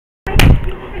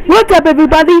What's up,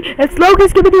 everybody? It's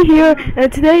Locust Skibidi here, and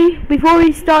today, before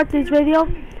we start this video,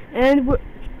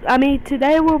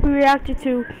 today we'll be reacting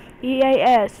to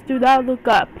EAS, Do Not Look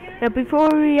Up. And before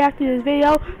we react to this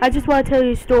video, I just want to tell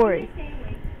you a story.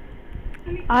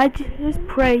 I just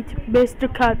pranked Mr.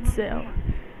 Cutsail.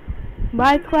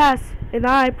 My class and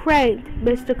I pranked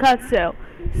Mr. Cutsail.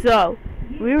 So,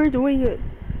 we were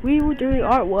doing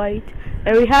art white,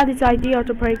 and we had this idea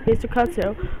to prank Mr.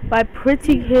 Cutsail by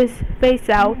printing his face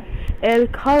out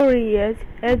and coloring it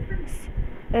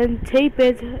and tape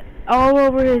it all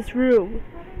over his room,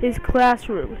 his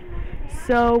classroom.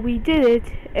 So we did it,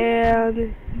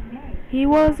 and he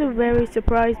wasn't very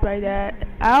surprised by that.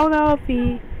 I don't know if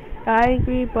he got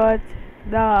angry, but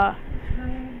nah,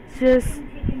 just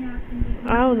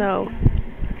I don't know.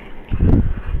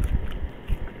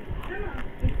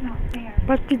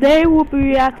 But today we'll be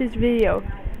reacting to this video.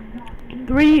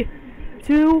 3,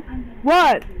 2,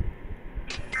 1.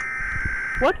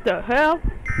 What the hell?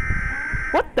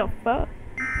 What the fuck?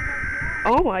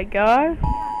 Oh my god.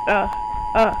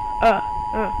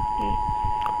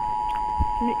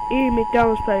 Eating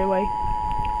McDonald's, by the way.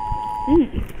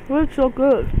 Looks so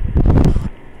good.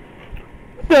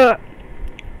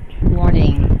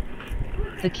 Warning.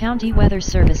 The County Weather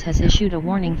Service has issued a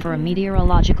warning for a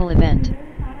meteorological event.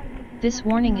 This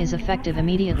warning is effective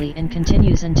immediately and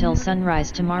continues until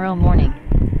sunrise tomorrow morning.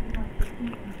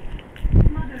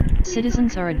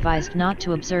 Citizens are advised not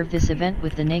to observe this event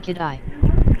with the naked eye.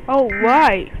 Oh,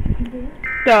 right.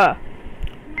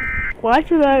 Why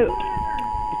should I?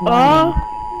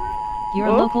 Your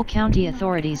local county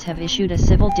authorities have issued a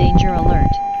civil danger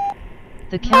alert.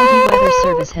 The County Weather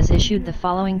Service has issued the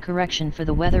following correction for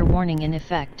the weather warning in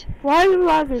effect. Why are you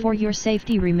laughing? For your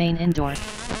safety, remain indoors.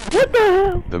 What the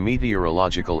hell? The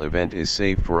meteorological event is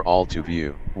safe for all to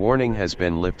view. Warning has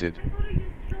been lifted.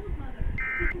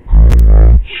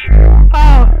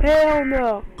 Oh, hell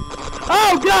no.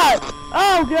 Oh, God.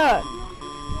 Oh, God.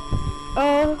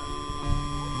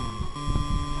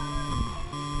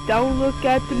 Don't look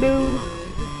at the moon.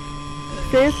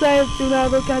 Stay inside, do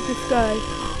not look at the sky.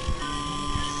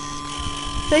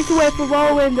 Face away from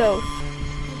all windows.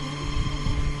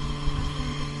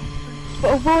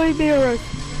 Avoid mirrors.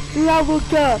 Do not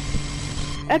look up.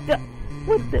 At the...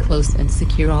 What the... Close and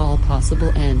secure all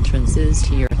possible entrances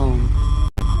to your home.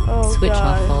 Oh, Switch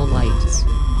God. off all lights.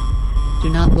 Do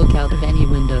not look out of any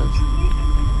windows.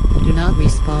 Do not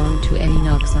respond to any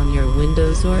knocks on your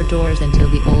windows or doors until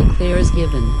the all clear is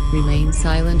given. Remain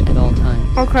silent at all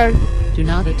times. Okay. Do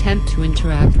not attempt to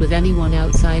interact with anyone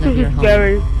outside of your home.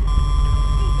 Scary.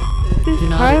 Do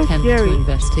not attempt to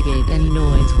investigate any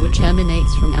noise which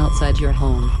emanates from outside your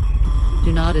home.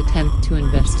 Do not attempt to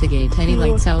investigate any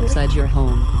lights outside your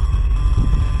home.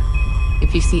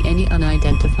 If you see any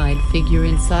unidentified figure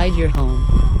inside your home,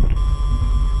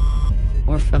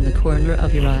 or from the corner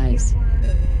of your eyes,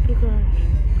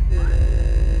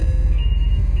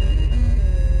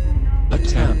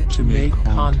 attempt to make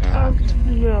contact.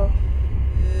 No.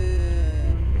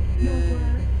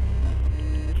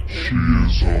 She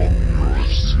is on your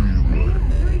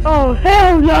ceiling. Oh,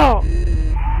 hell no!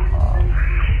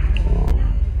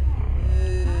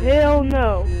 Hell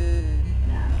no.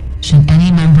 Should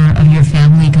any member of your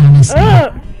family go missing,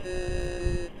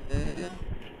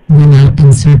 run out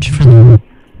and search for them.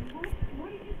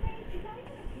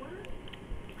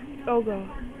 Oh, God.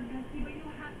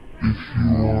 If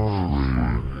you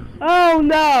are Oh,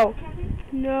 no!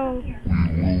 No. we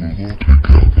will look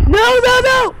together.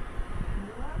 No!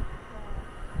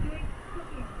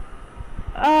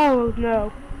 Oh,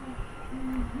 no.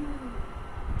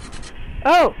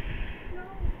 Oh!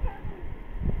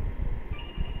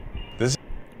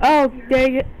 Oh,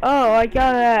 dang it. Oh, I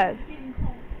got that.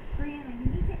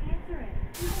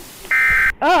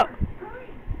 Oh!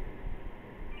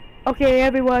 Okay,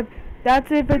 everyone.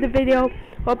 That's it for the video.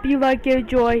 Hope you like and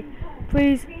enjoy.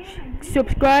 Please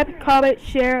subscribe, comment,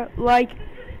 share, like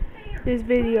this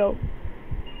video.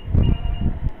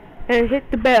 And hit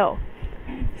the bell.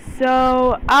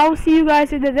 So, I'll see you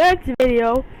guys in the next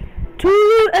video.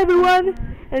 Toodaloo, everyone.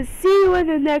 And see you in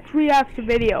the next reaction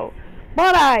video.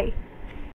 Bye-bye.